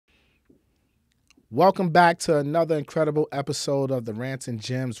Welcome back to another incredible episode of the Rants and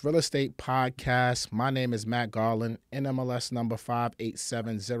Gems Real Estate Podcast. My name is Matt Garland, NMLS number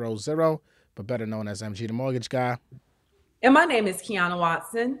 58700, but better known as MG the Mortgage Guy. And my name is Quiana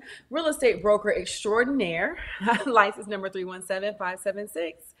Watson, real estate broker extraordinaire, license number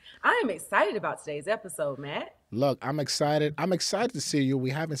 317576. I am excited about today's episode, Matt. Look, I'm excited. I'm excited to see you.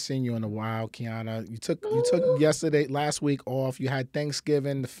 We haven't seen you in a while, Quiana. You took last week off. You had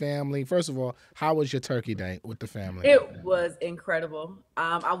Thanksgiving, the family. First of all, how was your turkey day with the family? It was incredible.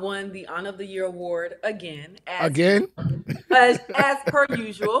 I won the Honor of the Year award again. As per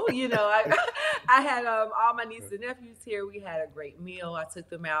usual. You know, I had all my nieces and nephews here. We had a great meal. I took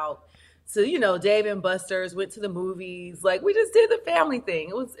them out to, Dave and Buster's, went to the movies. Like, we just did the family thing.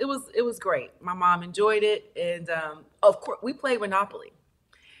 It was great. My mom enjoyed it. And of course, we played Monopoly.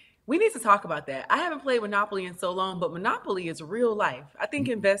 We need to talk about that. I haven't played Monopoly in so long, but Monopoly is real life. I think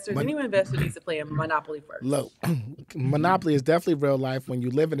any investor needs to play a Monopoly first. Look, Monopoly is definitely real life when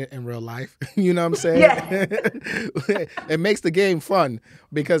you live in it in real life. You know what I'm saying? Yeah. It makes the game fun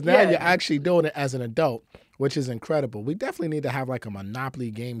because now you're actually doing it as an adult, which is incredible. We definitely need to have like a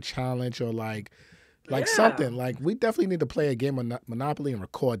Monopoly game challenge or like something. Like, we definitely need to play a game of Monopoly and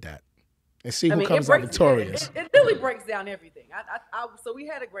record that. And see who comes out victorious. It really breaks down everything. So we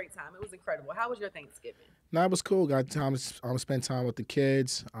had a great time. It was incredible. How was your Thanksgiving? No, it was cool. Got time to spend time with the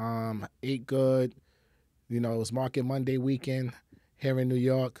kids. Ate good. It was Market Monday weekend here in New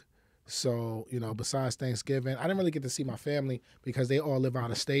York. So, besides Thanksgiving, I didn't really get to see my family because they all live out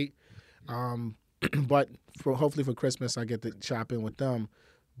of state. But hopefully for Christmas, I get to chop in with them.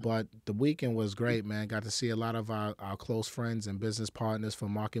 But the weekend was great, man. Got to see a lot of our close friends and business partners for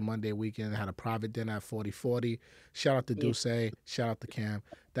Market Monday weekend. Had a private dinner at 4040. Shout out to Duce. Shout out to Cam.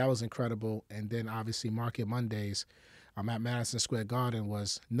 That was incredible. And then, obviously, Market Mondays at Madison Square Garden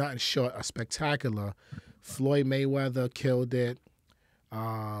was nothing short of spectacular. Floyd Mayweather killed it.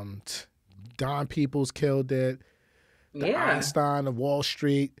 Don Peoples killed it. The Einstein of Wall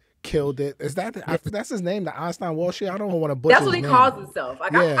Street killed it. Is that's his name, the Einstein Wall Street? I don't want to butcher That's what he his calls name. himself.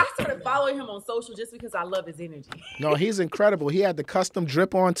 I started following him on social just because I love his energy. No, he's incredible. He had the custom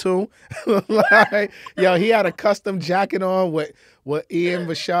drip on too. He had a custom jacket on with Ian,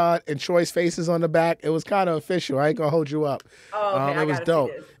 Rashad, and Troy's faces on the back. It was kind of official. I ain't gonna hold you up. Oh, okay. It was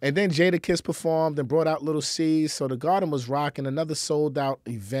dope. And then Jada Kiss performed and brought out Little C's. So the Garden was rocking. Another sold out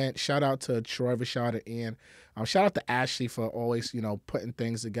event. Shout out to Troy, Rashad, and Ian. Shout out to Ashley for always, putting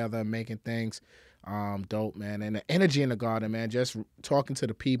things together and making things dope, man. And the energy in the Garden, man, just talking to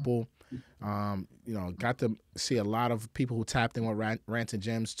the people. Got to see a lot of people who tapped in with Rants and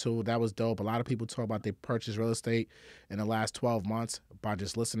Gems, too. That was dope. A lot of people talk about they purchased real estate in the last 12 months by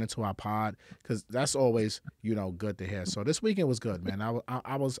just listening to our pod, because that's always, good to hear. So this weekend was good, man.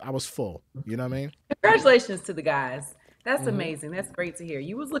 I was full. You know what I mean? Congratulations to the guys. That's amazing. That's great to hear.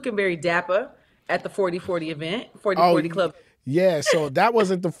 You was looking very dapper at the 4040 event, 4040 Club. Yeah, so that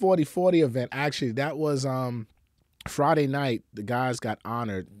wasn't the 4040 event. Actually, that was Friday night. The guys got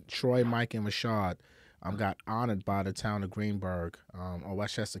honored. Troy, Mike, and Rashad got honored by the town of Greenburgh or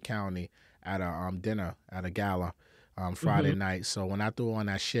Westchester County at a dinner, at a gala Friday night. So when I threw on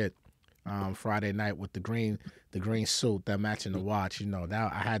that shit Friday night with the green suit that matching the watch,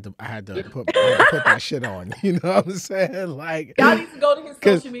 that I had to put that shit on. You know what I'm saying? Like, y'all need to go to his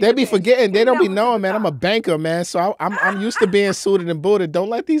social media. They be forgetting, they don't be knowing, man. I'm a banker, man. So I'm used to being suited and booted. Don't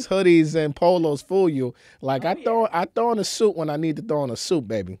let these hoodies and polos fool you. Like, I throw on a suit when I need to throw on a suit,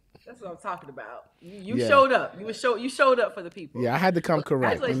 baby. That's what I'm talking about. You showed up. You showed up for the people. Yeah, I had to come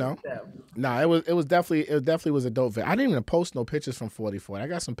correct. No, it definitely was a dope vid. I didn't even post no pictures from 4040. I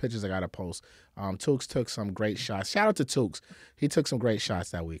got some pictures I gotta post. Tooks took some great shots. Shout out to Tooks. He took some great shots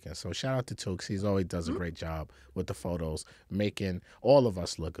that weekend. So shout out to Tooks. He always does a great job with the photos, making all of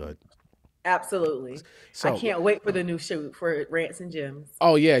us look good. Absolutely. So, I can't wait for the new shoot for Rants and Gems.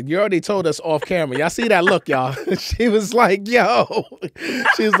 Oh, yeah. You already told us off camera. Y'all see that look, y'all? She was like, yo.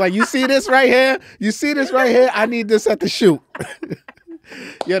 She was like, you see this right here? You see this right here? I need this at the shoot.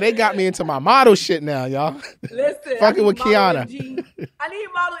 Yo, they got me into my model shit now, y'all. Listen. Fucking with Quiana. I need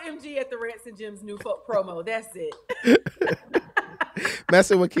Model MG at the Rants and Gems new promo. That's it.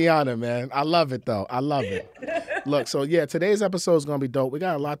 Messing with Quiana, man. I love it, though. I love it. Look, so yeah, today's episode is going to be dope. We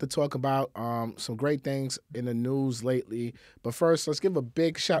got a lot to talk about, some great things in the news lately. But first, let's give a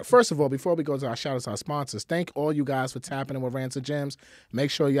big shout. First of all, before we go to our shout-outs, our sponsors, thank all you guys for tapping in with Rants and Gems.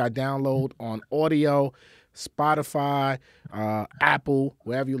 Make sure y'all download on audio, Spotify, Apple,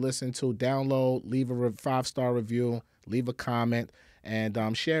 wherever you listen to. Download, leave a 5-star review, leave a comment, and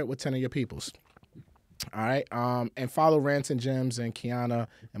share it with 10 of your peoples. All right. And follow Rants and Gems and Quiana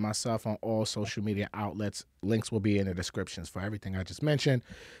and myself on all social media outlets. Links will be in the descriptions for everything I just mentioned.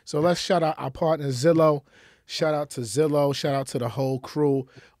 So let's shout out our partner Zillow. Shout out to Zillow. Shout out to the whole crew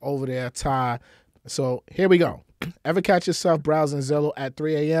over there, Ty. So here we go. Ever catch yourself browsing Zillow at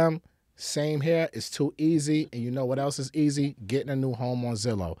 3 a.m.? Same here. It's too easy. And you know what else is easy? Getting a new home on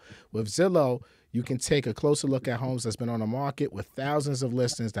Zillow. With Zillow, you can take a closer look at homes that's been on the market with thousands of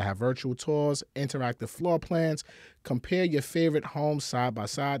listings that have virtual tours, interactive floor plans. Compare your favorite homes side by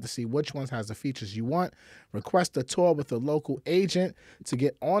side to see which ones has the features you want. Request a tour with a local agent to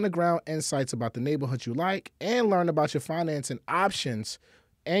get on-the-ground insights about the neighborhood you like and learn about your financing options.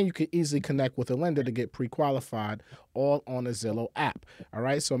 And you can easily connect with a lender to get pre-qualified, all on the Zillow app. All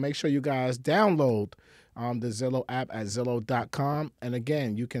right, so make sure you guys download the Zillow app at Zillow.com. And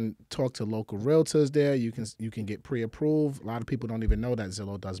again, you can talk to local realtors there. You can get pre-approved. A lot of people don't even know that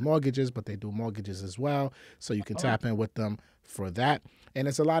Zillow does mortgages, but they do mortgages as well. So you can tap in with them for that. And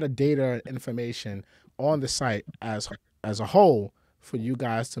it's a lot of data and information on the site as a whole for you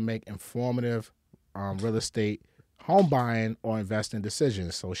guys to make informative real estate home buying or investing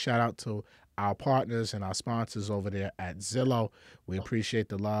decisions. So shout out to our partners and our sponsors over there at Zillow. We appreciate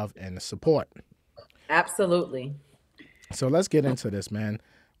the love and the support. Absolutely. So let's get into this, man.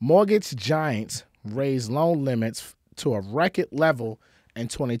 Mortgage giants raise loan limits to a record level in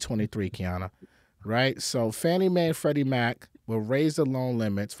 2023, Quiana. Right? So Fannie Mae and Freddie Mac will raise the loan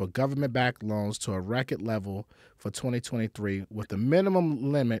limits for government-backed loans to a record level for 2023, with the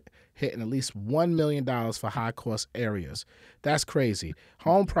minimum limit hitting at least $1 million for high-cost areas. That's crazy.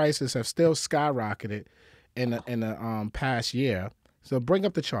 Home prices have still skyrocketed in the past year. So bring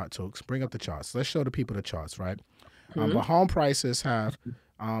up the chart, Tooks. Bring up the charts. Let's show the people the charts, right? But home prices have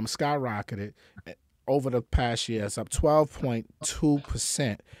skyrocketed over the past year. It's up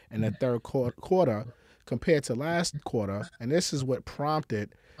 12.2% in the third quarter compared to last quarter. And this is what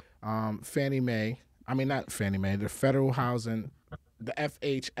prompted Fannie Mae, not Fannie Mae, the Federal Housing, the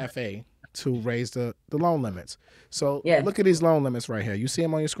FHFA, to raise the loan limits. So Yes. look at these loan limits right here. You see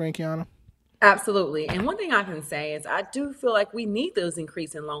them on your screen, Quiana? Absolutely. And one thing I can say is I do feel like we need those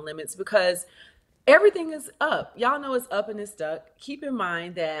increase in loan limits because everything is up. Y'all know it's up and it's stuck. Keep in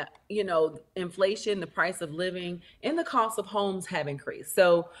mind that, inflation, the price of living, and the cost of homes have increased.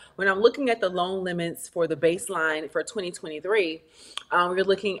 So when I'm looking at the loan limits for the baseline for 2023, we're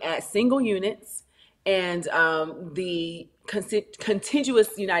looking at single units and the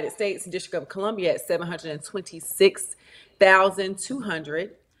contiguous United States and District of Columbia at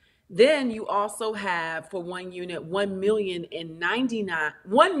 726,200. Then you also have for one unit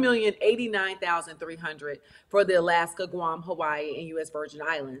 1,089,300 for the Alaska, Guam, Hawaii, and U.S. Virgin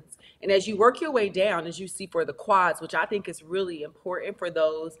Islands. And as you work your way down, as you see for the quads, which I think is really important for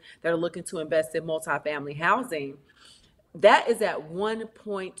those that are looking to invest in multifamily housing, that is at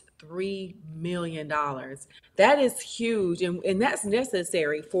 $1.3 million. That is huge. And that's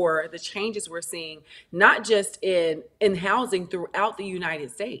necessary for the changes we're seeing, not just in housing throughout the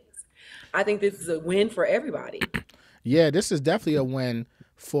United States. I think this is a win for everybody. Yeah, this is definitely a win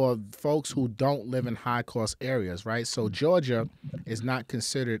for folks who don't live in high-cost areas, right? So Georgia is not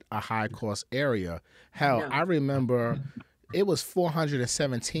considered a high-cost area. Hell, No. I remember it was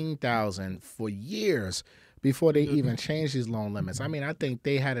 $417,000 for years before they even changed these loan limits. I think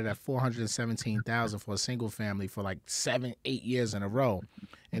they had it at $417,000 for a single family for like 7-8 years in a row.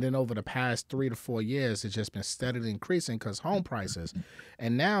 And then over the past 3 to 4 years, it's just been steadily increasing because home prices.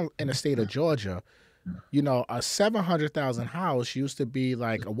 And now in the state of Georgia, a 700,000 house used to be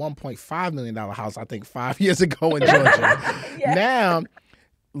like a $1.5 million house, I think 5 years ago in Georgia. Yes. Now,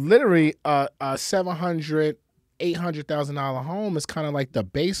 literally a $700,000, $800,000 home is kind of like the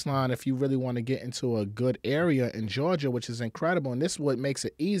baseline if you really want to get into a good area in Georgia, which is incredible. And this is what makes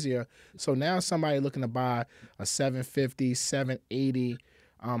it easier. So now somebody looking to buy a 750, 780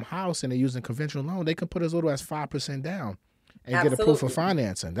 house and they're using conventional loan, they can put as little as 5% down and get a proof of Absolutely.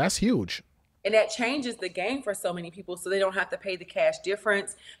 financing. That's huge. And that changes the game for so many people so they don't have to pay the cash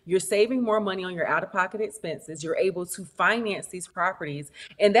difference. You're saving more money on your out-of-pocket expenses. You're able to finance these properties.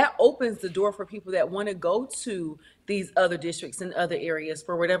 And that opens the door for people that want to go to these other districts and other areas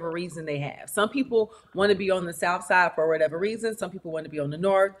for whatever reason they have. Some people want to be on the south side for whatever reason. Some people want to be on the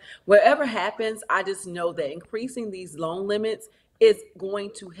north. Whatever happens, I just know that increasing these loan limits is going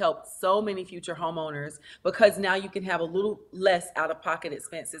to help so many future homeowners because now you can have a little less out-of-pocket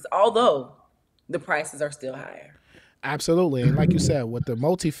expenses, although the prices are still higher. Absolutely. And like you said, with the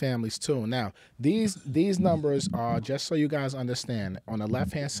multifamilies too. Now, these numbers are, just so you guys understand, on the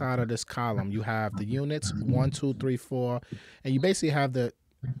left-hand side of this column, you have the units, 1, 2, 3, 4, and you basically have the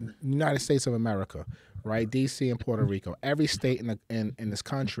United States of America, right? DC and Puerto Rico. Every state in this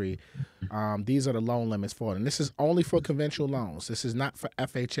country, these are the loan limits for it. And this is only for conventional loans. This is not for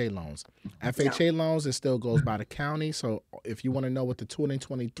FHA loans. No. FHA loans, it still goes by the county. So if you want to know what the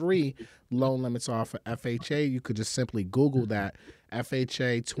 2023 loan limits are for FHA, you could just simply Google that,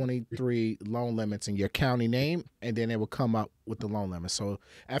 FHA 23 loan limits in your county name, and then it will come up with the loan limits. So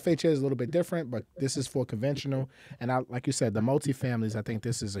FHA is a little bit different, but this is for conventional. And like you said, the multifamilies, I think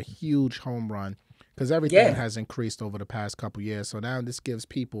this is a huge home run because everything Yes. has increased over the past couple years. So now this gives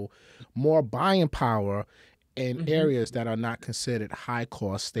people more buying power in areas that are not considered high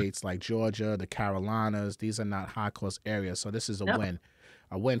cost states like Georgia, the Carolinas. These are not high cost areas. So this is a No. win.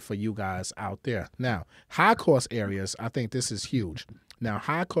 A win for you guys out there. Now, high cost areas, I think this is huge. Now,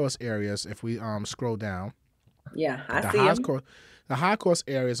 high cost areas, if we scroll down, Yeah, I the see high them. cost the high cost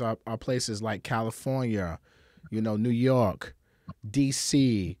areas are places like California, New York,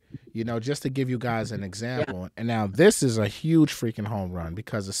 DC, just to give you guys an Yeah. example. And now this is a huge freaking home run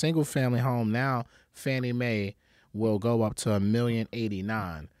because a single family home now, Fannie Mae will go up to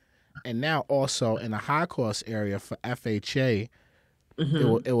 $1,089,000. And now also in a high cost area for FHA,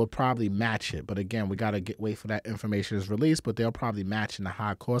 it will probably match it. But again, we got to wait for that information is released, but they'll probably match in the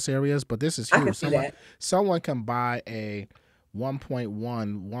high cost areas. But this is I can huge. see that. Someone can buy a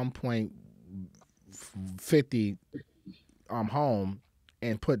 1.1, 1.50 home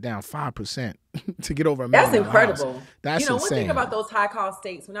and put down 5% to get over $1 That's million incredible. That's One thing insane. about those high cost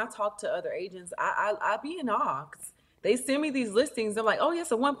states, when I talk to other agents, I be in awe. 'Cause they send me these listings. I'm like, oh,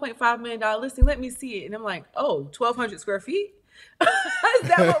 yes, a $1.5 million listing. Let me see it. And I'm like, oh, 1,200 square feet? Is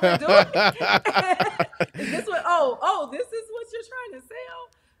that what we're doing? Is this what, this is what you're trying to sell?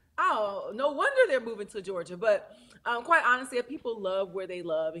 Oh, no wonder they're moving to Georgia. But quite honestly, if people love where they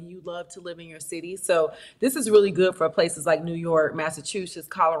love and you love to live in your city. So this is really good for places like New York, Massachusetts,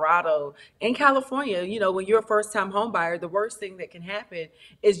 Colorado, and California. When you're a first time home buyer, the worst thing that can happen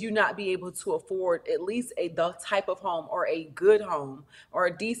is you not be able to afford at least the type of home or a good home or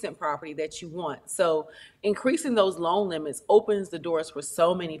a decent property that you want. So increasing those loan limits opens the doors for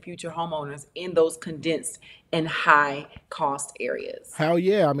so many future homeowners in those condensed and high cost areas. Hell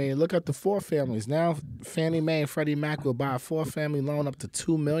yeah. I mean, look at the four families. Now Fannie Mae and Freddie Mac will buy a four-family loan up to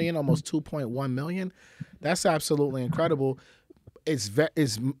 $2 million, almost $2.1 million. That's absolutely incredible. It's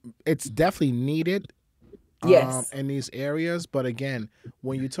definitely needed Yes. in these areas. But again,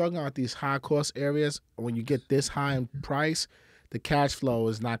 when you're talking about these high cost areas, when you get this high in price, the cash flow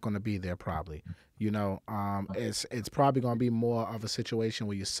is not going to be there probably. It's probably going to be more of a situation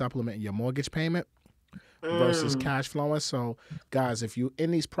where you supplement your mortgage payment versus cash flowing. So, guys, if you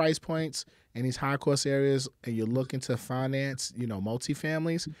in these price points in these high cost areas and you're looking to finance,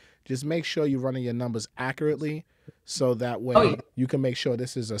 multifamilies, just make sure you're running your numbers accurately, so that way you can make sure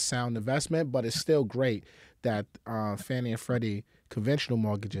this is a sound investment. But it's still great that Fannie and Freddie conventional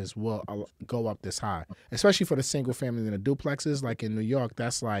mortgages will go up this high, especially for the single family and the duplexes. Like in New York,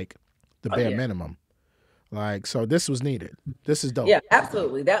 that's like the bare minimum. Like, so this was needed. This is dope. Yeah,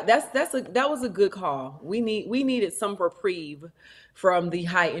 absolutely. That was a good call. We needed some reprieve from the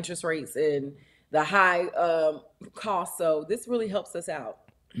high interest rates and the high costs. So this really helps us out.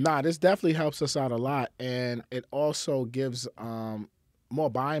 Nah, this definitely helps us out a lot, and it also gives more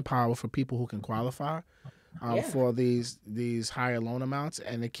buying power for people who can qualify for these higher loan amounts,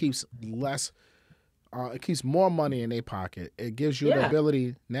 and it keeps less. It keeps more money in their pocket. It gives you the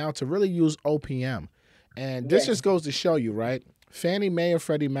ability now to really use OPM. And this just goes to show you, right? Fannie Mae or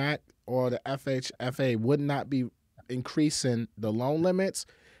Freddie Mac or the FHFA would not be increasing the loan limits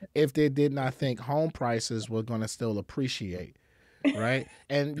if they did not think home prices were going to still appreciate, right?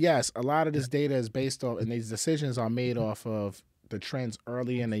 And yes, a lot of this data is based on, and these decisions are made off of the trends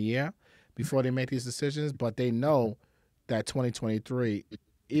early in the year before they make these decisions, but they know that 2023,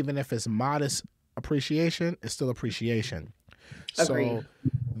 even if it's modest appreciation, it's still appreciation. Agreed. So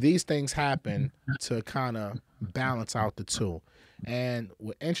these things happen to kind of balance out the two. And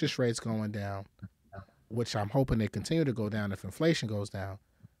with interest rates going down, which I'm hoping they continue to go down if inflation goes down,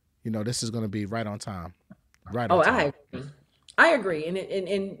 this is going to be right on time. Right on time. I agree. I agree.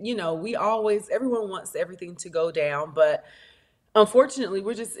 And we always, everyone wants everything to go down, but unfortunately,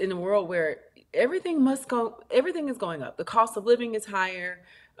 we're just in a world where everything is going up. The cost of living is higher.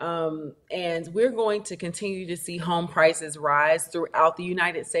 And we're going to continue to see home prices rise throughout the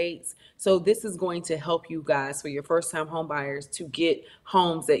United States. So this is going to help you guys, for your first time home buyers, to get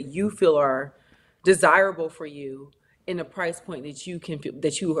homes that you feel are desirable for you in a price point that you can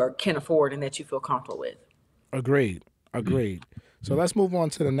afford and that you feel comfortable with. Agreed. So let's move on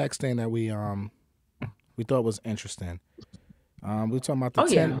to the next thing that we thought was interesting. We're talking about Oh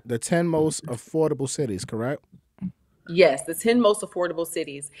yeah. the 10 most affordable cities, correct? Yes, the 10 most affordable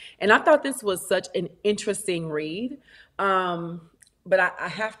cities. And I thought this was such an interesting read. But I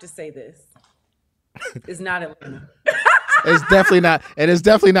have to say this. It's not Atlanta. It's definitely not, and it's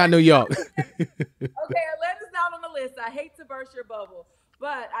definitely not New York. Okay, Atlanta's not on the list. I hate to burst your bubble,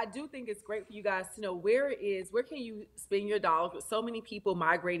 but I do think it's great for you guys to know where can you spend your dollars with so many people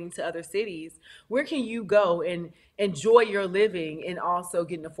migrating to other cities. Where can you go and enjoy your living and also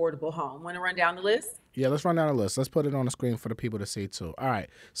get an affordable home? Want to run down the list? Yeah, let's run down the list. Let's put it on the screen for the people to see too. All right.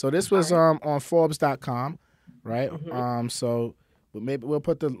 So this All was right. on Forbes.com, right? Mm-hmm. So maybe we'll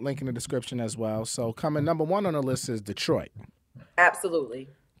put the link in the description as well. So coming number 1 on the list is Detroit. Absolutely.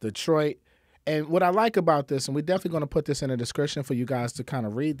 Detroit. And what I like about this, and we're definitely going to put this in the description for you guys to kind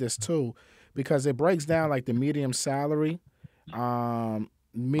of read this too, because it breaks down like the medium salary.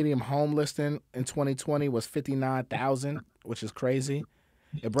 Medium home listing in 2020 was 59,000, which is crazy.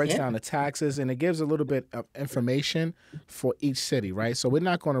 It breaks Yeah. down the taxes and it gives a little bit of information for each city, right? So we're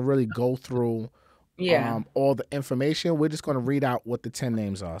not going to really go through Yeah. all the information. We're just going to read out what the 10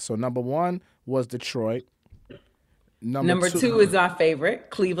 names are. So number 1 was Detroit. Number 2 is our favorite,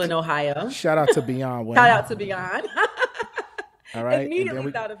 Cleveland, Ohio. Shout out to Beyond Wayne. Shout out to Beyond. All right. And Immediately then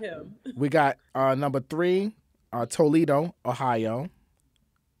we, thought of him. we got number 3, Toledo, Ohio.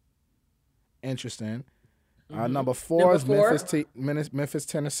 Interesting. Number 4 is Number 4. Memphis,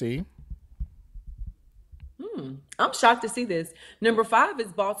 Tennessee. I'm shocked to see this. Number 5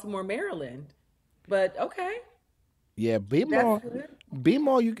 is Baltimore, Maryland. But okay, Yeah, be that's more. good. Be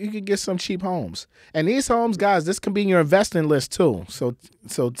more. You can get some cheap homes, and these homes, guys, this can be in your investing list too. So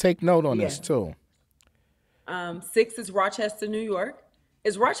take note on Yeah. this too. 6 is Rochester, New York.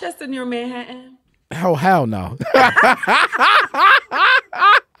 Is Rochester near Manhattan? Oh hell no.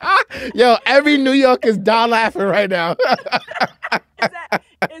 Yo, every New Yorker is down laughing right now.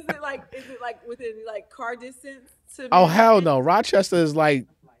 Is it like within like car distance to Oh hell Manhattan? no. Rochester is like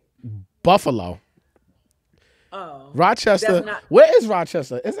Buffalo. Oh, Rochester. that's not. Where is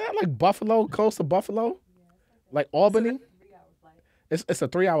Rochester? Is that like Buffalo, close to Buffalo? Like So Albany? that's It's a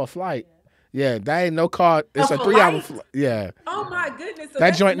 3-hour flight. Yeah, that ain't no car. a It's a 3-hour flight. flight. Yeah. Oh my goodness. So That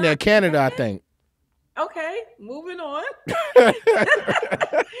that's joint near not Canada, I Manhattan? think. Okay, moving on.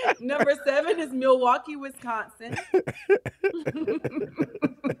 Number 7 is Milwaukee, Wisconsin.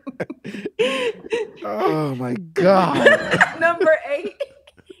 Oh my God. Number 8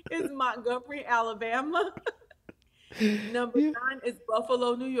 is Montgomery, Alabama. Number Yeah. 9 is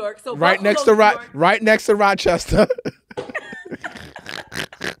Buffalo, New York. So Right next Buffalo, to New York right next to Rochester.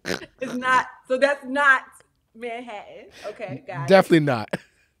 is not. So that's not Manhattan. Okay, got it. Definitely not.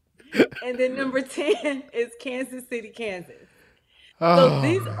 And then number 10 is Kansas City, Kansas. So Oh.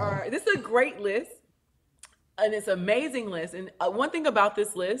 this is a great list. And it's an amazing list. And one thing about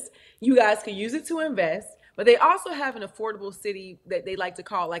this list, you guys can use it to invest, but they also have an affordable city that they like to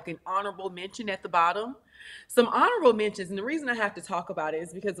call like an honorable mention at the bottom. Some honorable mentions, and the reason I have to talk about it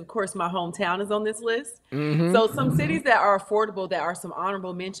is because, of course, my hometown is on this list. Mm-hmm. So some cities that are affordable that are some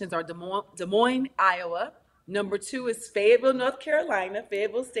honorable mentions are Des Moines, Iowa. Number 2 is Fayetteville, North Carolina.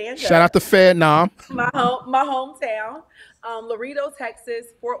 Fayetteville, stand Shout out up. to Vietnam. My hometown. Laredo, Texas,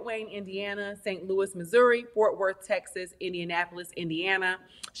 Fort Wayne, Indiana, St. Louis, Missouri, Fort Worth, Texas, Indianapolis, Indiana.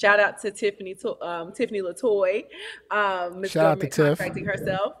 Shout out to Tiffany Latoy, Miss Shout out to Government Tiff. Contracting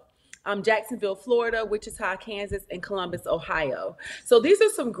herself. Jacksonville, Florida, Wichita, Kansas, and Columbus, Ohio. So this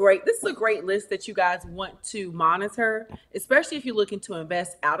is a great list that you guys want to monitor, especially if you're looking to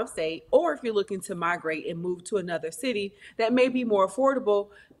invest out of state or if you're looking to migrate and move to another city that may be more affordable.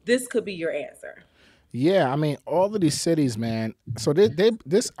 This could be your answer. Yeah, I mean, all of these cities, man. So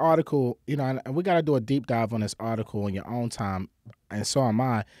this article, and we got to do a deep dive on this article in your own time, and so am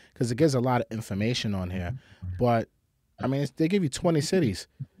I, because it gives a lot of information on here. But I mean, they give you 20 cities,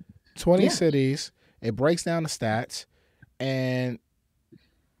 20 Yeah. cities. It breaks down the stats, and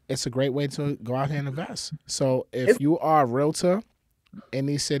it's a great way to go out here and invest. So It's, if you are a realtor in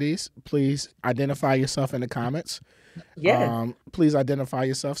these cities, please identify yourself in the comments. yes. Please identify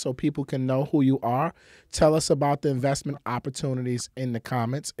yourself so people can know who you are. Tell us about the investment opportunities in the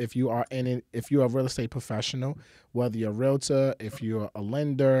comments. If you are if you're a real estate professional, whether you're a realtor, if you're a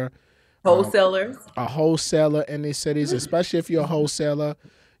lender, Wholesalers. a wholesaler in these cities, especially if you're a wholesaler,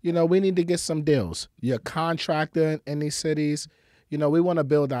 we need to get some deals. You're a contractor in these cities. We want to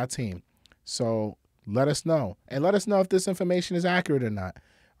build our team. So let us know. And let us know if this information is accurate or not.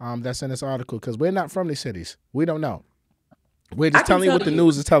 That's in this article, because we're not from these cities. We don't know. We're I just can telling you tell what the you,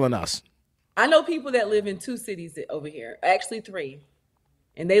 news is telling us. I know people that live in 2 cities over here, actually 3.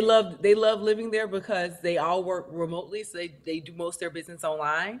 And they love living there because they all work remotely, so they do most of their business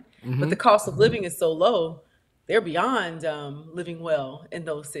online. But Mm-hmm. the cost of living is so low, they're beyond living well in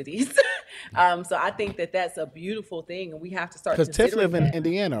those cities. So I think that that's a beautiful thing, and we have to start Because Tiff considering live in that.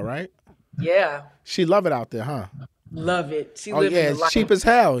 Indiana, right? Yeah, She love it out there, huh? love it. She Oh living yeah, the it's cheap life. as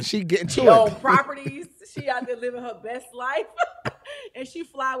hell. She getting She to it. own properties. She out there living her best life, and she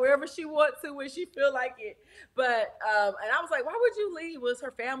fly wherever she wants to when she feel like it. But and I was like, why would you leave? Was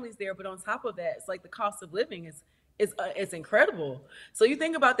her family's there? But on top of that, it's like the cost of living is it's incredible. So you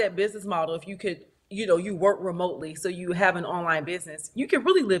think about that business model. If you could, you work remotely, so you have an online business, you can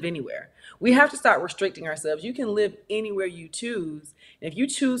really live anywhere. We have to start restricting ourselves. You can live anywhere you choose. And if you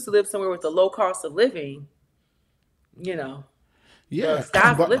choose to live somewhere with a low cost of living, you know, the Yeah,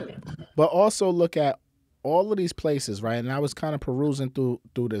 sky's the but limit. also look at all of these places, right? And I was kind of perusing through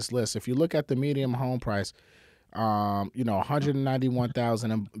this list. If you look at the medium home price,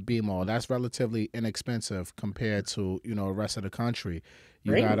 191,000 in BMO, that's relatively inexpensive compared to the rest of the country.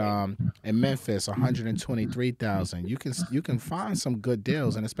 You got Greenway. in Memphis 123,000. You can find some good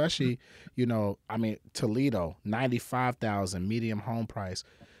deals, and especially I mean Toledo 95,000 medium home price.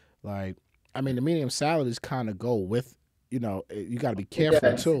 Like, I mean, the medium salaries kind of go with, you got to be It careful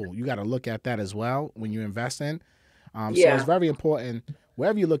does. too. You got to look at that as well when you invest in. So it's Yeah, very important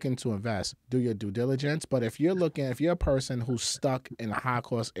wherever you're looking to invest, do your due diligence. But if you're a person who's stuck in a high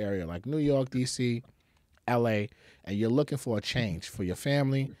cost area like New York, DC, LA, and you're looking for a change for your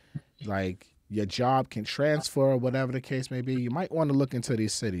family, like your job can transfer, whatever the case may be, you might want to look into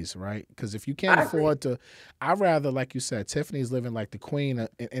these cities, right? Because if you can't I agree. afford to, I'd rather, like you said, Tiffany's living like the queen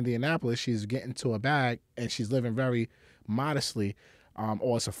in Indianapolis. She's getting to a bag and she's living very modestly,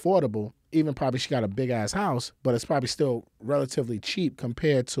 or it's affordable. Even probably she got a big ass house, but it's probably still relatively cheap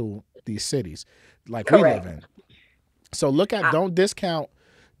compared to these cities like we live Correct. in. So look at, I, don't discount.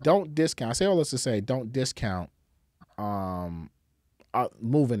 I say all this to say, don't discount um,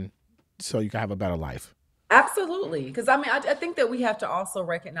 moving so you can have a better life. Absolutely. Because I mean, I think that we have to also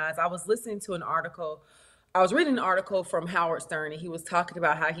recognize. I was listening to an article, I was reading an article from Howard Stern, and he was talking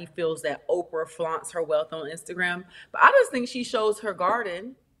about how he feels that Oprah flaunts her wealth on Instagram. But I just think she shows her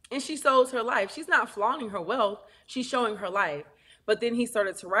garden and she shows her life. She's not flaunting her wealth, she's showing her life. But then he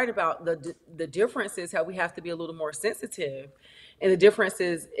started to write about the differences, how we have to be a little more sensitive. And the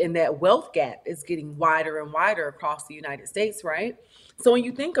differences in that wealth gap is getting wider and wider across the United States, right? So when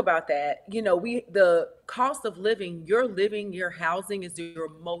you think about that, the cost of living, your housing is your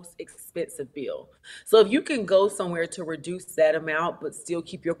most expensive bill. So if you can go somewhere to reduce that amount but still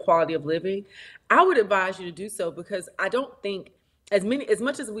keep your quality of living, I would advise you to do so, because I don't think, as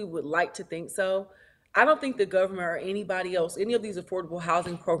much as we would like to think so, I don't think the government or anybody else, any of these affordable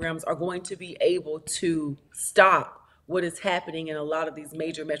housing programs are going to be able to stop what is happening in a lot of these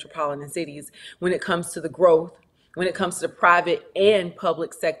major metropolitan cities when it comes to the growth, when it comes to the private and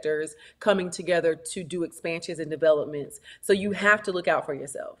public sectors coming together to do expansions and developments. So you have to look out for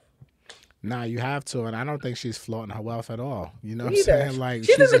yourself. Now you have to, and I don't think she's flaunting her wealth at all. You know what I'm Either. saying? Like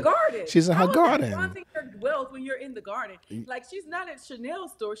She's in the garden. she's in her How is that garden. flaunting your wealth when you're in the garden? Like, she's not at Chanel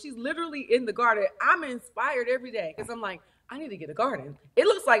store. She's literally in the garden. I'm inspired every day because I'm like, I need to get a garden. It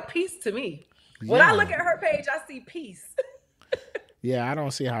looks like peace to me. When I Yeah, look at her page, I see peace. yeah. I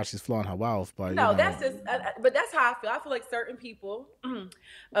don't see how she's flaunting her wealth, but No, that's just, but that's how I feel. I feel like certain people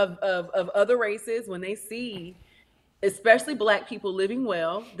of other races, when they see, especially black people living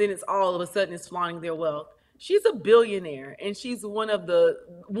well, then it's all of a sudden it's flaunting their wealth. She's a billionaire, and she's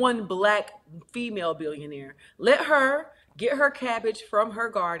one black female billionaire. Let her get her cabbage from her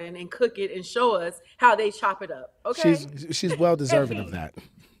garden and cook it and show us how they chop it up. Okay? she's well And deserving of peace. that.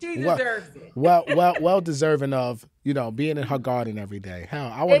 She Well, deserves it. well deserving of being in her garden every day.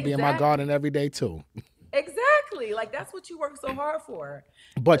 Hell, I want to be in my garden Exactly. every day too. Exactly. Like, that's what you work so hard for.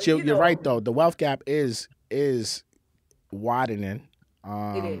 But You you're right know, though. The wealth gap is widening.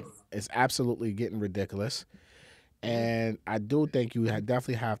 it is. It's absolutely getting ridiculous. And I do think you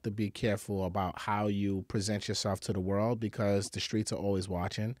definitely have to be careful about how you present yourself to the world because the streets are always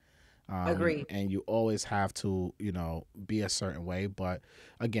watching. Agreed. And you always have to, be a certain way. But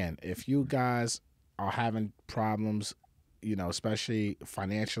again, if you guys are having problems, especially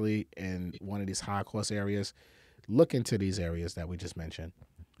financially in one of these high cost areas, look into these areas that we just mentioned.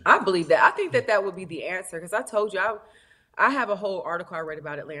 I believe that. I think that that would be the answer, because I told you I have a whole article I read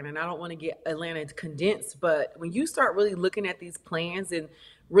about Atlanta, and I don't want to get Atlanta condensed, but when you start really looking at these plans and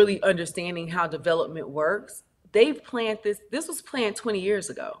really understanding how development works, they've planned this. This was planned 20 years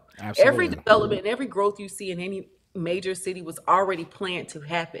ago. Every Absolutely. development and every growth you see in any major city was already planned to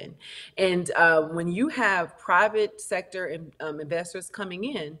happen. And when you have private sector investors coming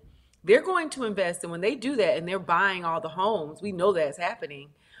in, they're going to invest. And when they do that and they're buying all the homes, we know that's happening.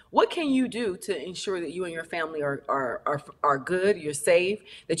 What can you do to ensure that you and your family are good, you're safe,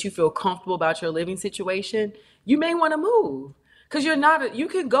 that you feel comfortable about your living situation? You may want to move because you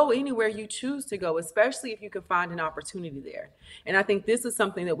can go anywhere you choose to go, especially if you can find an opportunity there. And I think this is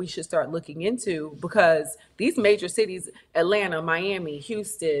something that we should start looking into, because these major cities, Atlanta, Miami,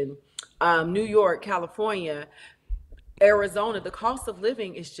 Houston, New York, California, Arizona, the cost of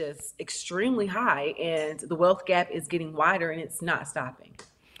living is just extremely high, and the wealth gap is getting wider, and it's not stopping.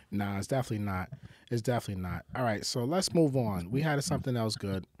 Nah, it's definitely not. It's definitely not. All right, so let's move on. We had something else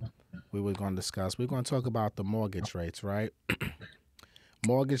good we were going to discuss. We're going to talk about the mortgage rates, right?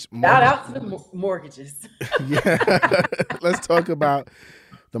 Mortgage, Shout mortgage. out to the mortgages. Yeah, let's talk about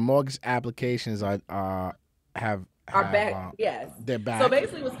the mortgage applications. Have Are have back, yes. they're So back.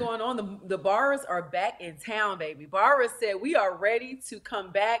 basically, what's going on? The borrowers are back in town, baby. Borrowers said we are ready to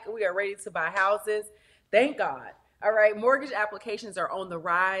come back. We are ready to buy houses. Thank God. All right, mortgage applications are on the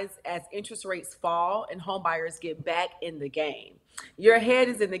rise as interest rates fall and home buyers get back in the game. Your head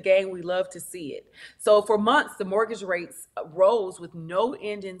is in the game. We love to see it. So for months, the mortgage rates rose with no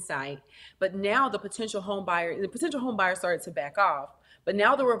end in sight. But now the potential home buyer started to back off. But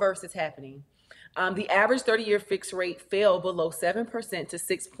now the reverse is happening. The average 30-year fixed rate fell below 7% to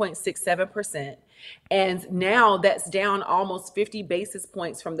 6.67%. And now that's down almost 50 basis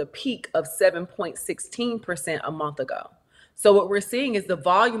points from the peak of 7.16% a month ago. So what we're seeing is the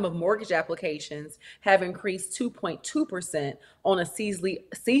volume of mortgage applications have increased 2.2% on a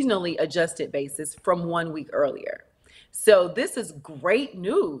seasonally adjusted basis from 1 week earlier. So this is great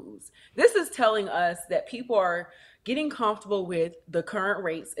news. This is telling us that people are getting comfortable with the current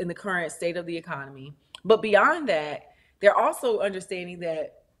rates in the current state of the economy. But beyond that, they're also understanding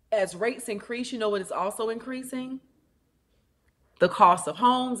that as rates increase, you know what is also increasing? The cost of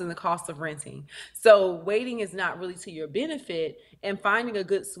homes and the cost of renting. So waiting is not really to your benefit, and finding a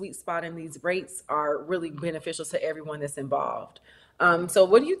good sweet spot in these rates are really beneficial to everyone that's involved. So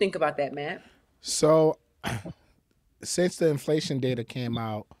what do you think about that, Matt? So since the inflation data came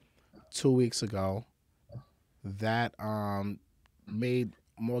out 2 weeks ago, that made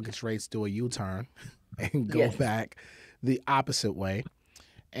mortgage rates do a U-turn and go Yes. back the opposite way.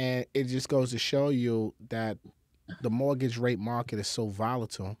 And it just goes to show you that the mortgage rate market is so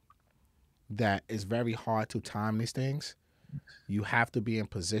volatile that it's very hard to time these things. You have to be in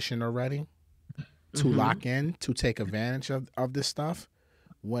position already to Mm-hmm. lock in, to take advantage of this stuff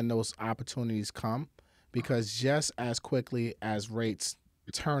when those opportunities come. Because just as quickly as rates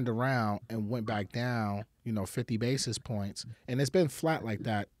turned around and went back down, 50 basis points, and it's been flat like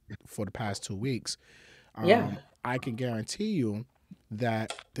that for the past 2 weeks, Yeah. I can guarantee you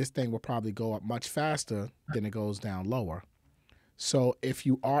that this thing will probably go up much faster than it goes down lower. So if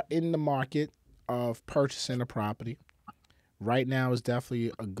you are in the market of purchasing a property, right now is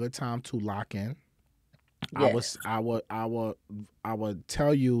definitely a good time to lock in. I was Yes. I would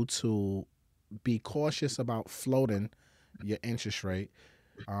tell you to be cautious about floating your interest rate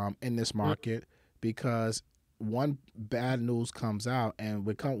in this market, because one bad news comes out and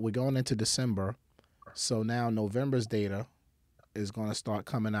we're going into December, so now November's data is going to start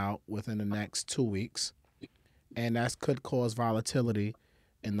coming out within the next 2 weeks, and that could cause volatility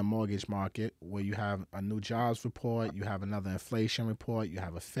in the mortgage market, where you have a new jobs report, you have another inflation report, you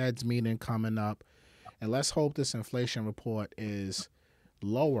have a Fed's meeting coming up, and let's hope this inflation report is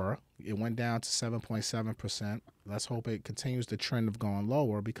lower. It went down to 7.7%. Let's hope it continues the trend of going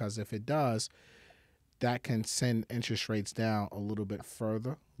lower, because if it does, that can send interest rates down a little bit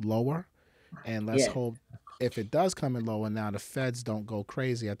further lower. And let's Yes. hope if it does come in lower, now the Feds don't go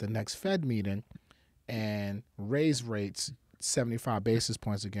crazy at the next Fed meeting and raise rates 75 basis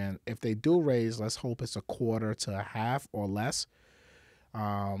points again. If they do raise, let's hope it's a quarter to a half or less.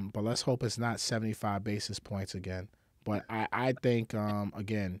 But let's hope it's not 75 basis points again. But I think,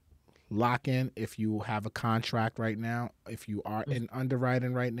 again, lock in if you have a contract right now. If you are in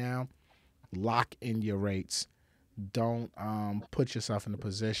underwriting right now, lock in your rates. Don't put yourself in a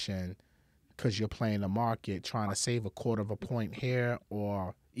position because you're playing the market trying to save a quarter of a point here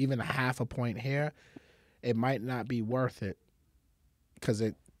or even a half a point here. It might not be worth it, because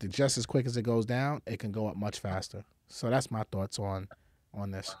it just as quick as it goes down, it can go up much faster. So that's my thoughts on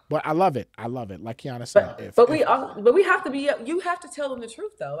this. But I love it. I love it. Like Kiana said, But if but we if all but we have to be, you have to tell them the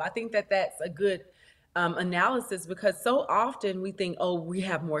truth though. I think that that's a good analysis, because so often we think, oh, we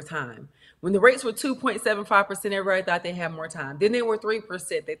have more time. When the rates were 2.75%, everybody thought they had more time. Then they were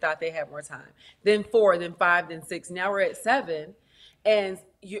 3%, they thought they had more time. Then 4, then 5, then 6. Now we're at 7, and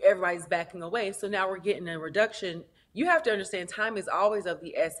everybody's backing away. So now we're getting a reduction. You have to understand time is always of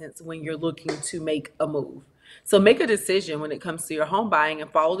the essence when you're looking to make a move. So make a decision when it comes to your home buying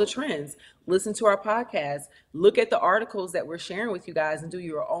and follow the trends. Listen to our podcast, look at the articles that we're sharing with you guys, and do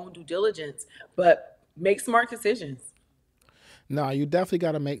your own due diligence. But make smart decisions. No, you definitely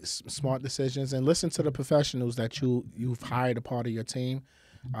got to make smart decisions and listen to the professionals that you've hired a part of your team.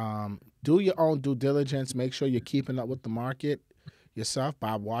 Do your own due diligence. Make sure you're keeping up with the market yourself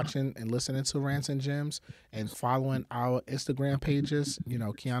by watching and listening to Rants and Gems and following our Instagram pages,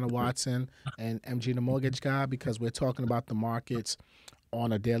 Quiana Watson and MG the Mortgage Guy, because we're talking about the markets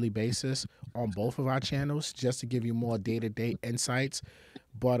on a daily basis on both of our channels just to give you more day-to-day insights.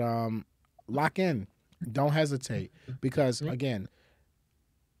 But lock in. Don't hesitate, because again,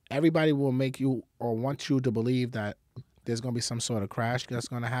 everybody will make you or want you to believe that there's going to be some sort of crash that's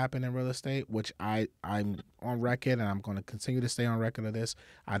going to happen in real estate, which I'm on record and I'm going to continue to stay on record of this.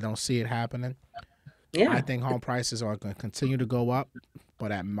 I don't see it happening. Yeah. I think home prices are going to continue to go up,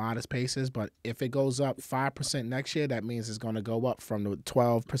 but at modest paces. But if it goes up 5% next year, that means it's going to go up from the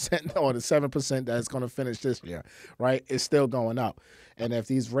 12% or the 7% that's going to finish this year, right? It's still going up. And if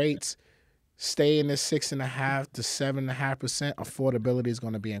these rates stay in this 6.5% to 7.5%, affordability is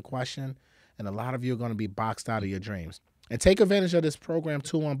going to be in question, and a lot of you are going to be boxed out of your dreams. And take advantage of this program,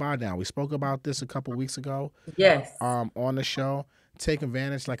 2-1 buy down. We spoke about this a couple weeks ago. Yes. On the show. Take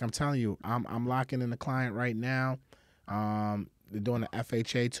advantage. Like I'm telling you, I'm locking in the client right now. They're doing the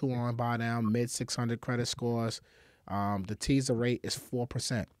FHA 2-1 buy down, mid 600 credit scores. The teaser rate is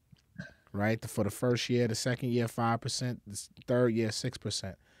 4%, right? For the first year, the second year 5%, the third year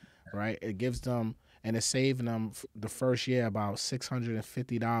 6%. Right, it gives them, and it's saving them the first year about $650,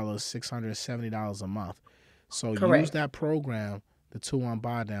 $670 a month. So Correct. use that program, the 2-1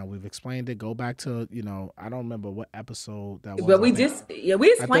 buy down. We've explained it. Go back to I don't remember what episode that was. But we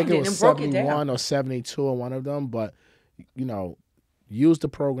explained it and broke it down. 71 or 72 or one of them. But use the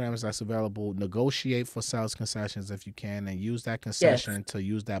programs that's available. Negotiate for sales concessions if you can, and use that concession to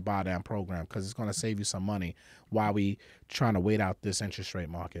use that buy down program, because it's going to save you some money while we trying to wait out this interest rate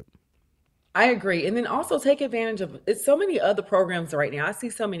market. I agree. And then also take advantage of it's so many other programs right now. I see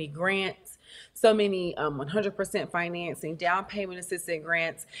so many grants, so many 100% financing, down payment assistance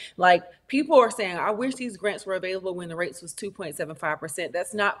grants. Like, people are saying, I wish these grants were available when the rates was 2.75%.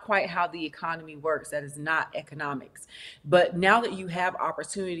 That's not quite how the economy works. That is not economics. But now that you have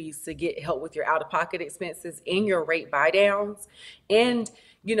opportunities to get help with your out-of-pocket expenses and your rate buy downs, and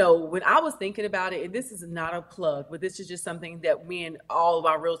when I was thinking about it, and this is not a plug, but this is just something that me and all of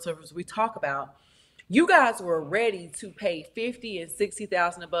our realtors, we talk about. You guys were ready to pay $50,000 and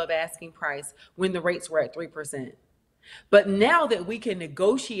 $60,000 above asking price when the rates were at 3%. But now that we can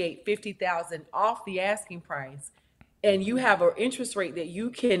negotiate $50,000 off the asking price, and you have an interest rate that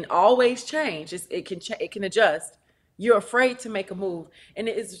you can always change, it can adjust. You're afraid to make a move, and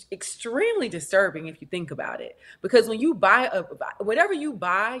it is extremely disturbing if you think about it. Because when you buy whatever you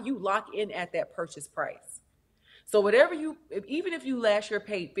buy, you lock in at that purchase price. So whatever even if you last year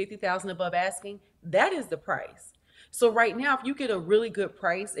paid $50,000 above asking, that is the price. So right now, if you get a really good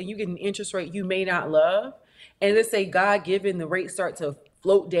price and you get an interest rate you may not love, and let's say God given the rates start to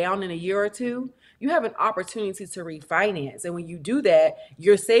float down in a year or two, you have an opportunity to refinance. And when you do that,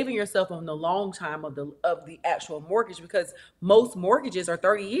 you're saving yourself on the long time of the actual mortgage, because most mortgages are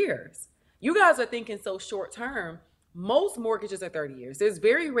 30 years. You guys are thinking so short term. Most mortgages are 30 years. It's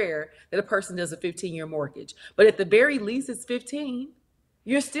very rare that a person does a 15-year mortgage. But at the very least, it's 15.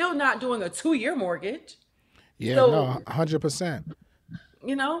 You're still not doing a 2-year mortgage. Yeah, so, no, 100%.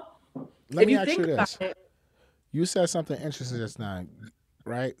 Let me ask you this. You said something interesting just now,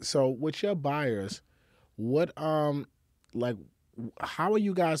 right? So with your buyers, what how are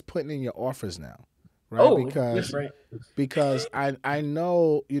you guys putting in your offers now? Right? Oh, different. Because I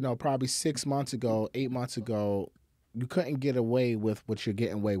know, probably 6 months ago, 8 months ago, you couldn't get away with what you're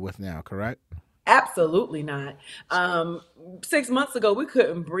getting away with now, correct? Absolutely not. 6 months ago, we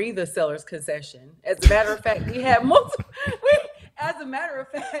couldn't breathe a seller's concession. As a matter of fact, we had multiple.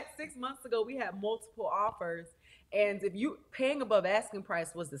 6 months ago, we had multiple offers. And if you paying above asking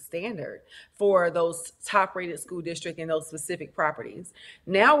price was the standard for those top rated school district and those specific properties.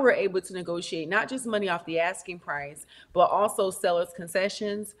 Now we're able to negotiate not just money off the asking price, but also seller's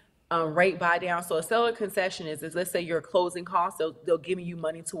concessions, rate buy down. So a seller concession is let's say your closing costs, they'll give you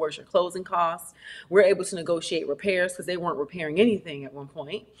money towards your closing costs. We're able to negotiate repairs because they weren't repairing anything at one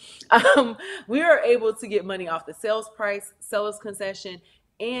point. We are able to get money off the sales price, seller's concession,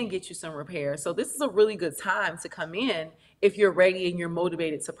 and get you some repairs. So this is a really good time to come in if you're ready and you're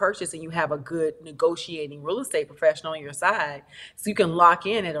motivated to purchase and you have a good negotiating real estate professional on your side. So you can lock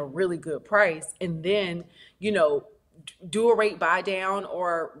in at a really good price and then, do a rate buy down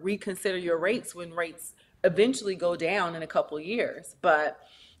or reconsider your rates when rates eventually go down in a couple of years. But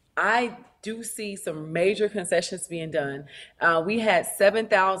I do see some major concessions being done. We had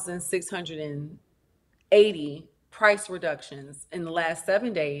 7,680 price reductions in the last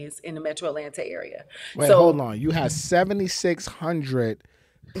 7 days in the metro Atlanta area. Wait, So, hold on. You had 7,600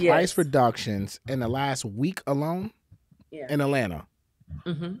 price yes, reductions in the last week alone yeah. in Atlanta.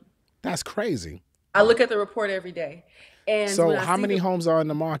 hmm That's crazy. I look at the report every day. And So when I how see many homes are in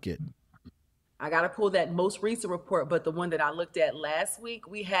the market? I got to pull that most recent report, but the one that I looked at last week,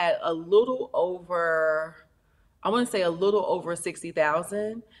 we had a little over, I want to say a little over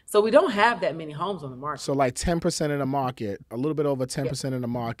 60,000. So we don't have that many homes on the So market. like 10% of the market, a little bit over Yeah, 10% of the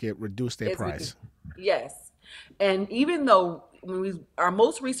market reduced their it's ridiculous. price. Yes. And even though our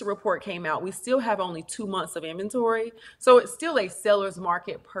most recent report came out, we still have only 2 months of inventory. So it's still a seller's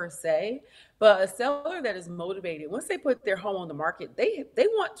market per se, but a seller that is motivated, once they put their home on the market, they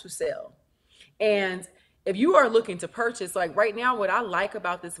want to sell. And if you are looking to purchase, like right now, what I like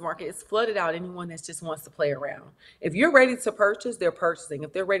about this market is flooded out anyone that just wants to play around. If you're ready to purchase, they're purchasing.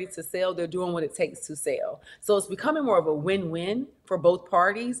 If they're ready to sell, they're doing what it takes to sell. So it's becoming more of a win-win for both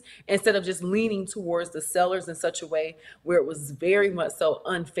parties instead of just leaning towards the sellers in such a way where it was very much so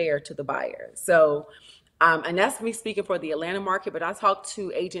unfair to the buyer. So, and that's me speaking for the Atlanta market, but I talk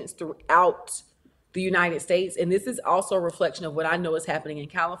to agents throughout the United States. And this is also a reflection of what I know is happening in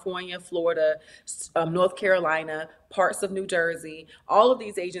California, Florida, North Carolina, parts of New Jersey. All of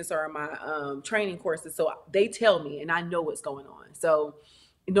these agents are in my training courses. So they tell me, and I know what's going on. So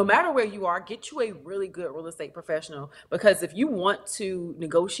no matter where you are, get you a really good real estate professional because if you want to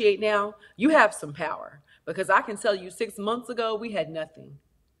negotiate now, you have some power. Because I can tell you 6 months ago, we had nothing.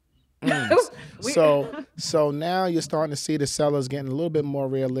 we, So now you're starting to see the sellers getting a little bit more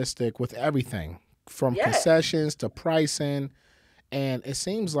realistic with everything from yes. concessions to pricing. And it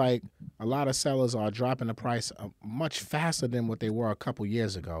seems like a lot of sellers are dropping the price much faster than what they were a couple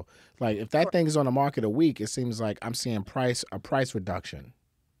years ago. Like if that thing is on the market a week, it seems like I'm seeing a price reduction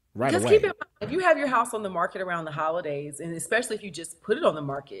right Because keep in away. mind, if you have your house on the market around the holidays, and especially if you just put it on the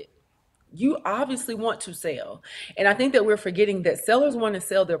market, you obviously want to sell. And I think that we're forgetting that sellers want to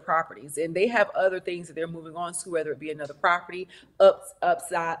sell their properties and they have other things that they're moving on to, whether it be another property,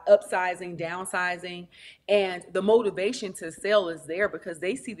 upsizing, downsizing. And the motivation to sell is there because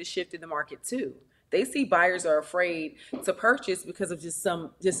they see the shift in the market too. They see buyers are afraid to purchase because of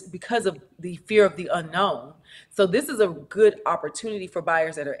just because of the fear of the unknown. So this is a good opportunity for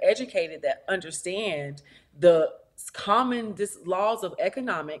buyers that are educated, that understand the common laws of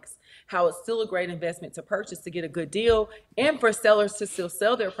economics, how it's still a great investment to purchase to get a good deal, and for sellers to still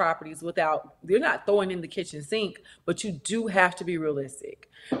sell their properties without, they're not throwing in the kitchen sink, but you do have to be realistic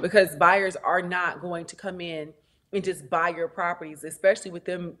because buyers are not going to come in and just buy your properties, especially with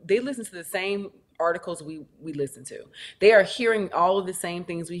them. They listen to the same articles we listen to. They are hearing all of the same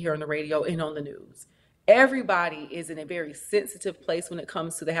things we hear on the radio and on the news. Everybody is in a very sensitive place when it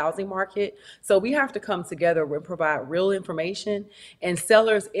comes to the housing market. So we have to come together and provide real information, and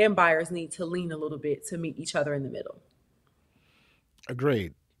sellers and buyers need to lean a little bit to meet each other in the middle.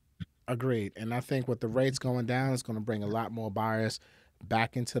 Agreed. Agreed. And I think with the rates going down, it's going to bring a lot more buyers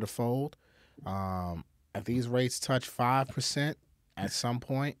back into the fold. If these rates touch 5% at some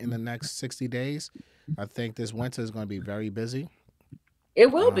point in the next 60 days, I think this winter is going to be very busy.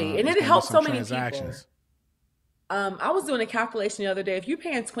 It will be, and It's it going to be helps some so many people. transactions. I was doing a calculation the other day. If you're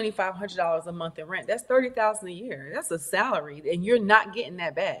paying $2,500 a month in rent, that's 30,000 a year. That's a salary, and you're not getting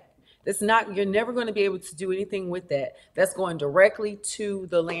that back. That's not. You're never going to be able to do anything with that. That's going directly to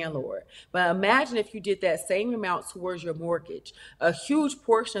the landlord. But imagine if you did that same amount towards your mortgage. A huge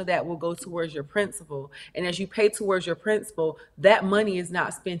portion of that will go towards your principal, and as you pay towards your principal, that money is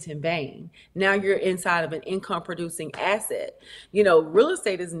not spent in vain. Now you're inside of an income producing asset. Real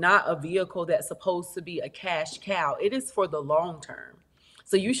estate is not a vehicle that's supposed to be a cash cow. It is for the long term.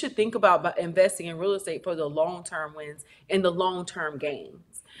 So you should think about investing in real estate for the long term wins and the long term gains.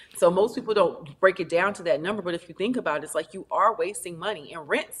 So most people don't break it down to that number, but if you think about it, it's like you are wasting money, and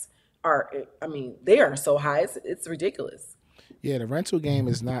rents are, I mean, they are so high, it's ridiculous. Yeah, the rental game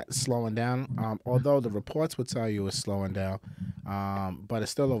is not slowing down. Although the reports would tell you it's slowing down. But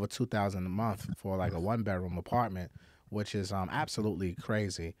it's still over 2,000 a month for like a one bedroom apartment, which is absolutely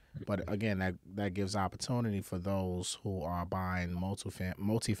crazy. But again, that gives opportunity for those who are buying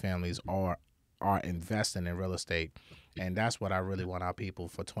multifamilies or are investing in real estate, and that's what I really want our people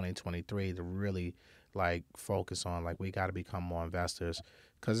for 2023 to really like focus on. Like we got to become more investors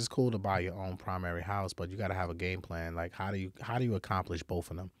because it's cool to buy your own primary house, but you got to have a game plan. Like how do you accomplish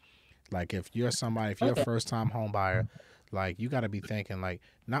both of them? Like if you're a Okay. first time home buyer, like you got to be thinking like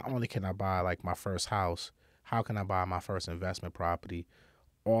not only can I buy like my first house, how can I buy my first investment property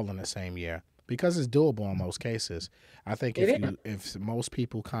all in the same year? Because it's doable in most cases. I think It is. if most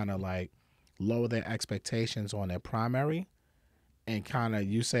people kind of like lower their expectations on their primary and kind of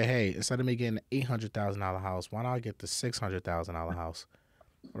you say, hey, instead of me getting an $800,000 house, why don't I get the $600,000 house,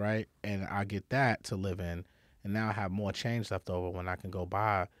 right? And I get that to live in, and now I have more change left over when I can go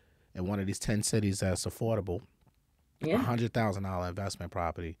buy in one of these 10 cities that's affordable a Yeah. $100,000 investment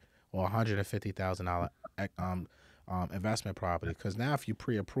property or $150,000 investment property. Because now, if you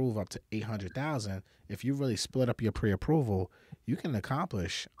pre-approve up to 800,000, if you really split up your pre-approval, you can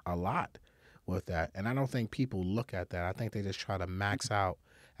accomplish a lot with that. And I don't think people look at that. I think they just try to max out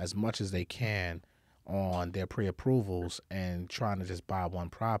as much as they can on their pre-approvals and trying to just buy one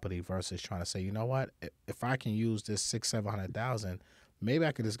property versus trying to say, you know what, if I can use this 600,000 700,000, maybe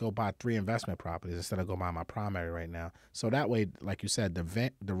I could just go buy three investment properties instead of go buy my primary right now. So that way, like you said, the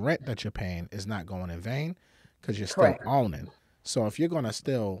rent that you're paying is not going in vain because you're still Correct. owning. So if you're gonna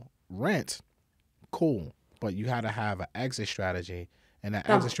still rent, cool, but you had to have an exit strategy, and that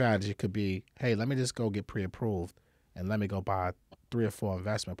exit Some. strategy could be, hey, let me just go get pre-approved, and let me go buy three or four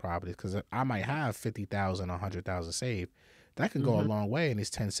investment properties because I might have 50,000 or 100,000 saved. That can go a Mhm. long way in these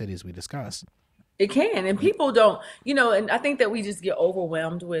 10 cities we discussed. It can, and You, people don't, and I think that we just get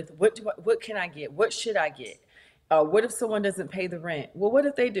overwhelmed with what can I get? What should I get? What if someone doesn't pay the rent? Well, what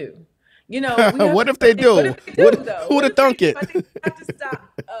if they do? We have to what if start they thinking, what do? if they What do though? who would What have if they thunk do? it? I think we have to stop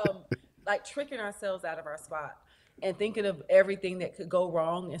like tricking ourselves out of our spot and thinking of everything that could go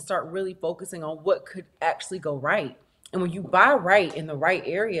wrong and start really focusing on what could actually go right. And when you buy right in the right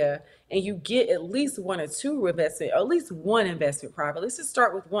area and you get at least one or two investment, or at least one investment property, let's just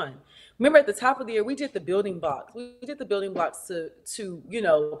start with one. Remember at the top of the year, we did the building blocks. We did the building blocks to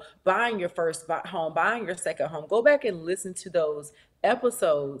buying your first home, buying your second home. Go back and listen to those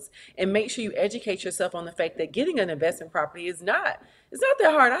episodes and make sure you educate yourself on the fact that getting an investment property is not it's not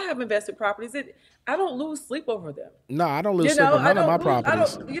that hard. I have investment properties. I don't lose sleep over them. No, I don't lose sleep on I none of my don't lose. I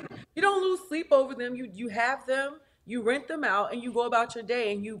properties. don't. You don't lose sleep over them. You have them. You rent them out, and you go about your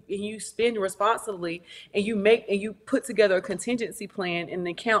day, and you spend responsibly, and you put together a contingency plan and an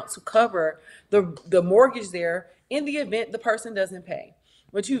account to cover the mortgage there in the event the person doesn't pay.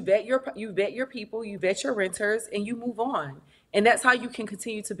 But you vet your people, you vet your renters, and you move on. And that's how you can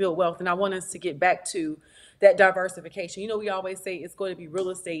continue to build wealth. And I want us to get back to that diversification. We always say it's going to be real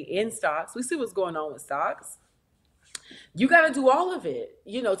estate and stocks. We see what's going on with stocks. You got to do all of it,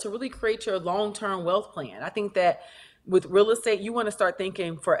 to really create your long-term wealth plan. I think that with real estate, you want to start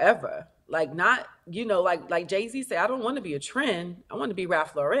thinking forever. Like not, like Jay-Z said, I don't want to be a trend. I want to be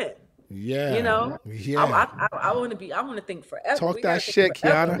Ralph Lauren. You Yeah, know, yeah. I want to think forever. Talk We got that to think shit,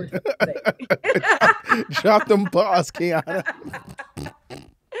 forever Kiana. with real estate. Drop them bars, Kiana.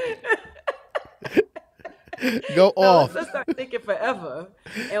 Go No, off. let's start thinking forever,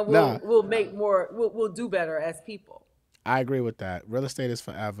 and Nah, we'll make more. We'll do better as people. I agree with that. Real estate is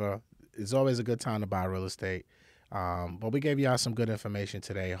forever. It's always a good time to buy real estate. But we gave y'all some good information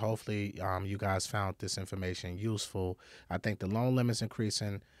today. Hopefully, you guys found this information useful. I think the loan limits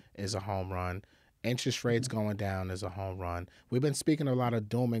increasing is a home run. Interest rates going down is a home run. We've been speaking a lot of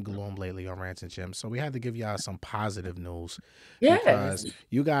doom and gloom lately on Rants and Jim, so we had to give y'all some positive news Yes. because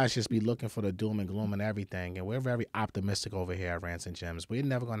you guys just be looking for the doom and gloom and everything, and we're very optimistic over here at Rants and Gems. We're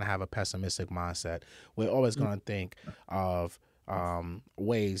never going to have a pessimistic mindset. We're always going to think of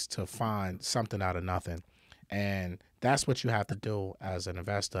ways to find something out of nothing. And that's what you have to do as an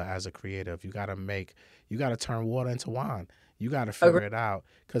investor, as a creative. You got to turn water into wine. You got to Agree. figure it out.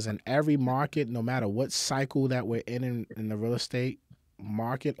 Because in every market, no matter what cycle that we're in the real estate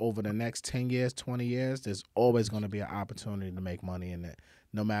market over the next 10 years, 20 years, there's always going to be an opportunity to make money in it,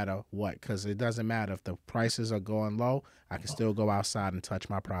 no matter what. Because it doesn't matter if the prices are going low, I can still go outside and touch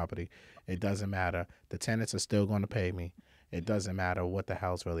my property. It doesn't matter. The tenants are still going to pay me. It doesn't matter what the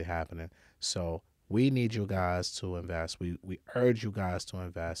hell's really happening. So we need you guys to invest. We urge you guys to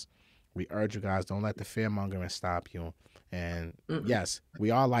invest. We urge you guys, don't let the fear mongering stop you. And Mm-mm. yes,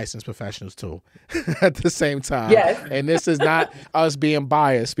 we are licensed professionals too at the same time. Yes. And this is not us being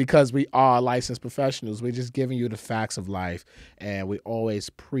biased because we are licensed professionals. We're just giving you the facts of life. And we always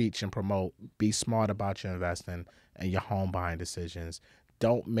preach and promote, be smart about your investing and your home buying decisions.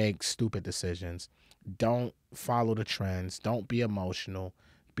 Don't make stupid decisions. Don't follow the trends. Don't be emotional.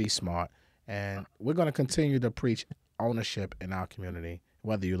 Be smart. And we're going to continue to preach ownership in our community,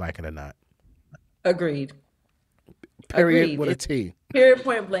 whether you like it or not. Agreed. Period Agreed. with a It's T. period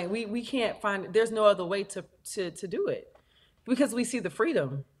point blank. We can't find. There's no other way to do it because we see the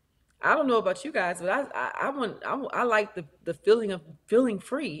freedom. I don't know about you guys, but I like the feeling of feeling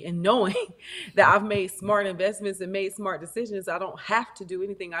free and knowing that I've made smart investments and made smart decisions. I don't have to do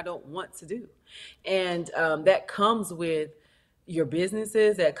anything I don't want to do, and that comes with your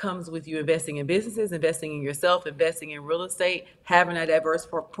businesses. That comes with you investing in businesses, investing in yourself, investing in real estate, having a diverse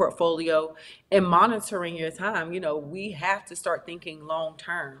portfolio, and monitoring your time. You know, we have to start thinking long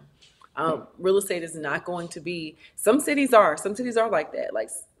term. Real estate is not going to be. Some cities are like that. Like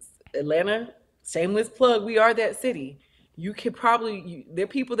Atlanta, shameless plug, we are that city. You could probably there are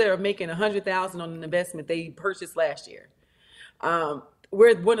people that are making 100,000 on an investment they purchased last year.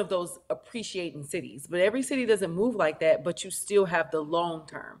 We're one of those appreciating cities, but every city doesn't move like that. But you still have the long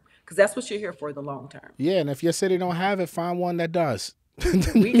term because that's what you're here for, the long term. Yeah, and if your city don't have it, find one that does.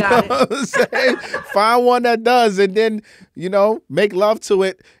 We You know got it. what I'm saying? Find one that does, and then make love to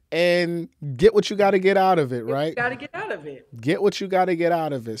it and get what you got to get out of it, You right? got to get out of it. Get what you got to get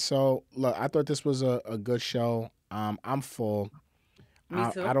out of it. So look, I thought this was a good show. I'm full. Me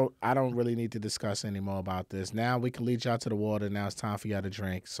too. I don't really need to discuss any more about this. Now we can lead y'all to the water. Now it's time for y'all to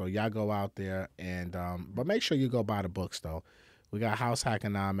drink. So y'all go out there and but make sure you go buy the books though. We got House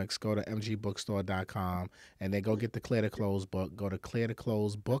Hackonomics. Go to mgbookstore.com and then go get the Clear to Close book. Go to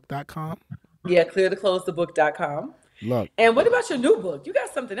cleartoclosebook.com. Yeah, cleartoclosethebook.com. Look, And what about your new book? You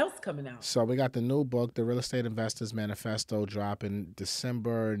got something else coming out. so we got the new book, The Real Estate Investors Manifesto, dropping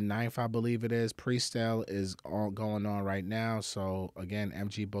December 9th, I believe it is. Pre-sale is all going on right now. So again,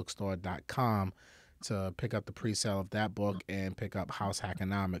 mgbookstore.com to pick up the pre-sale of that book and pick up House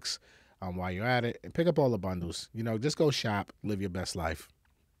Hackonomics while you're at it. And pick up all the bundles. Just go shop, live your best life.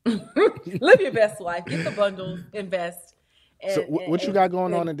 Live your best life. Get the bundles, invest, So what you got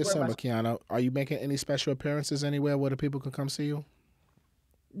going on in and worry December, about. Quiana? Are you making any special appearances anywhere where the people can come see you?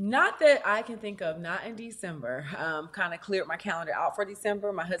 Not that I can think of, not in December. Kind of cleared my calendar out for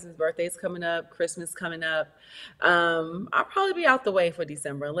December. My husband's birthday's coming up, Christmas coming up. I'll probably be out the way for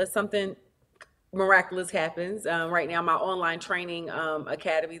December unless something miraculous happens. Right now, my online training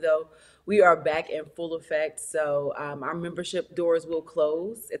academy, though, we are back in full effect. So our membership doors will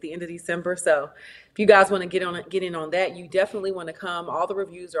close at the end of December. So if you guys want to get in on that, you definitely want to come. All the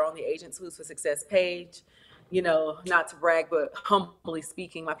reviews are on the Agent Tools for Success page. Not to brag, but humbly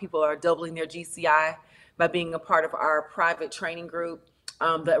speaking, my people are doubling their GCI by being a part of our private training group.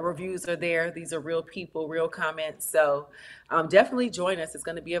 The reviews are there. These are real people, real comments. So definitely join us. It's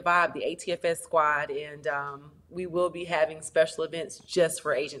going to be a vibe, the ATFS squad. And we will be having special events just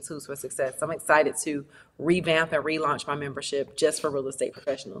for Agents Who's for Success. I'm excited to revamp and relaunch my membership just for real estate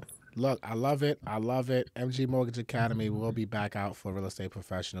professionals. Look, I love it. I love it. MG Mortgage Academy will be back out for real estate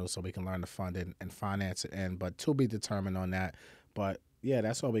professionals so we can learn to fund it and finance it in, but to be determined on that. But yeah,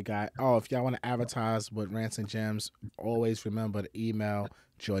 that's all we got. Oh, if y'all want to advertise with Rants and Gems, always remember to email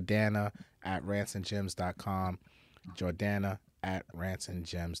Jordana@rantsandgems.com.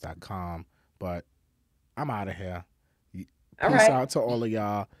 Jordana@rantsandgems.com. But I'm out of here. All Peace right. out to all of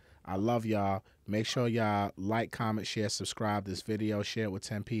y'all. I love y'all. Make sure y'all like, comment, share, subscribe this video, share it with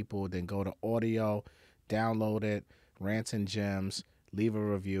 10 people, then go to audio, download it, Rants and Gems, leave a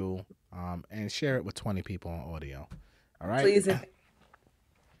review, and share it with 20 people on audio. All right? Please.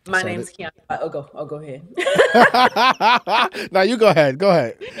 My So name's Quiana. Go ahead. Now you go ahead. Go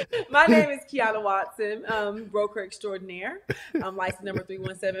ahead. My name is Quiana Watson, broker extraordinaire. I'm license number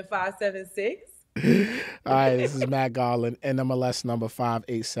 317576. All right, this is Matt Garland, NMLS number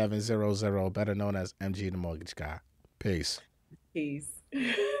 58700, better known as MG the Mortgage Guy. Peace. Peace.